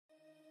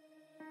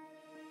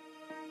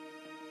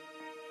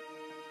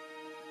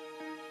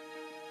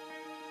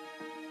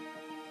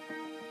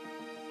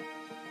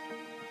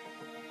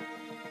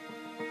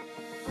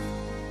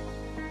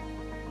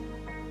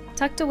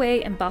Tucked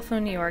away in Buffalo,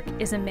 New York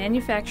is a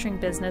manufacturing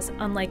business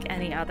unlike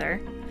any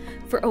other.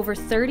 For over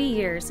 30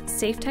 years,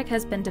 Safetec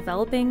has been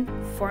developing,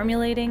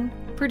 formulating,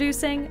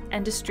 producing,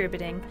 and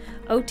distributing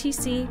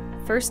OTC,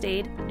 first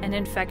aid, and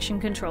infection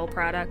control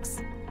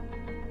products.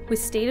 With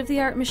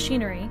state-of-the-art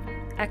machinery,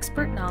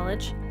 expert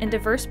knowledge, and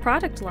diverse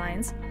product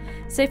lines,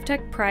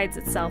 Safetec prides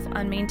itself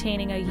on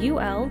maintaining a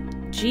UL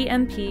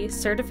GMP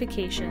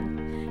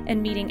certification and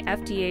meeting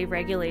FDA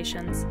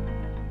regulations.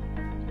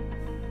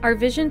 Our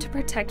vision to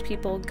protect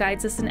people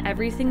guides us in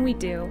everything we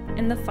do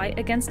in the fight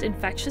against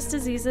infectious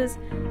diseases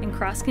and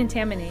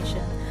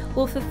cross-contamination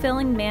while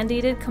fulfilling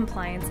mandated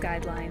compliance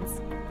guidelines.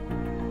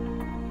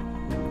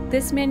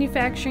 This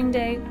Manufacturing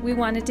Day, we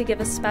wanted to give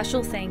a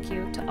special thank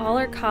you to all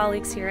our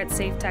colleagues here at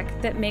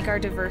Safetec that make our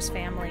diverse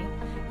family.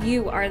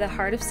 You are the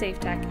heart of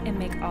Safetec and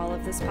make all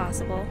of this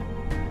possible.